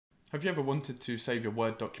Have you ever wanted to save your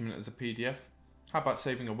Word document as a PDF? How about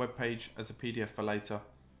saving a web page as a PDF for later?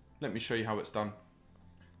 Let me show you how it's done.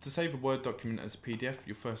 To save a Word document as a PDF,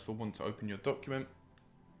 you'll first of all want to open your document.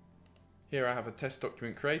 Here I have a test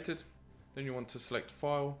document created. Then you want to select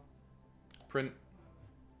File, Print.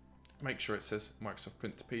 Make sure it says Microsoft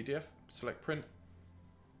Print to PDF. Select Print.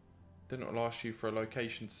 Then it will ask you for a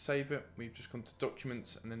location to save it. We've just gone to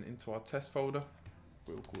Documents and then into our test folder.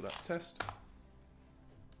 We'll call that Test.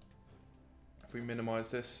 If we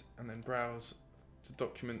minimize this and then browse to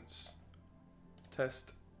Documents,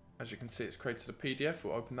 Test, as you can see it's created a PDF.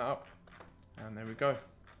 We'll open that up and there we go.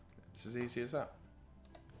 It's as easy as that.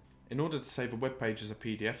 In order to save a web page as a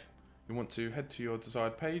PDF, you want to head to your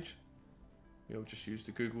desired page. You'll just use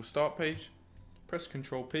the Google Start page, press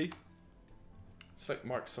Ctrl P, select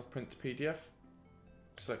Microsoft Print to PDF,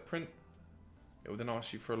 select Print. It will then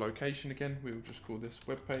ask you for a location again. We will just call this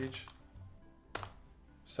web page.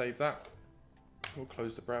 Save that. We'll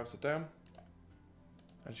close the browser down.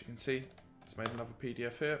 As you can see, it's made another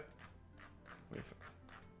PDF here with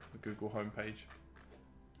the Google homepage.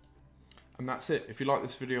 And that's it. If you like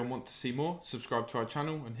this video and want to see more, subscribe to our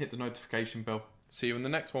channel and hit the notification bell. See you in the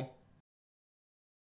next one.